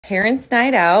parents'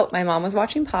 night out. My mom was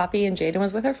watching Poppy and Jaden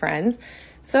was with her friends.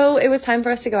 So it was time for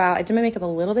us to go out. I did my makeup a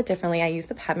little bit differently. I used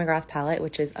the Pat McGrath palette,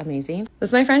 which is amazing. This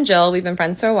is my friend Jill. We've been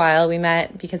friends for a while. We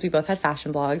met because we both had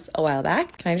fashion blogs a while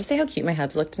back. Can I just say how cute my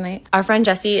hubs look tonight? Our friend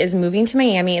Jessie is moving to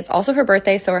Miami. It's also her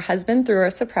birthday, so her husband threw her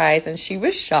a surprise and she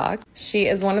was shocked. She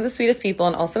is one of the sweetest people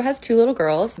and also has 2 little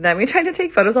girls. Then we tried to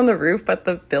take photos on the roof, but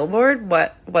the billboard,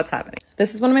 what's happening?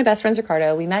 This is one of my best friends,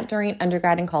 Ricardo. We met during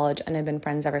undergrad and college and have been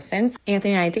friends ever since.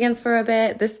 Anthony and I danced for a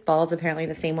bit. This ball is apparently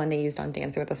the same one they used on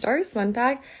Dancing with the Stars, fun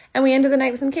fact. And we ended the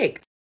night with some cake.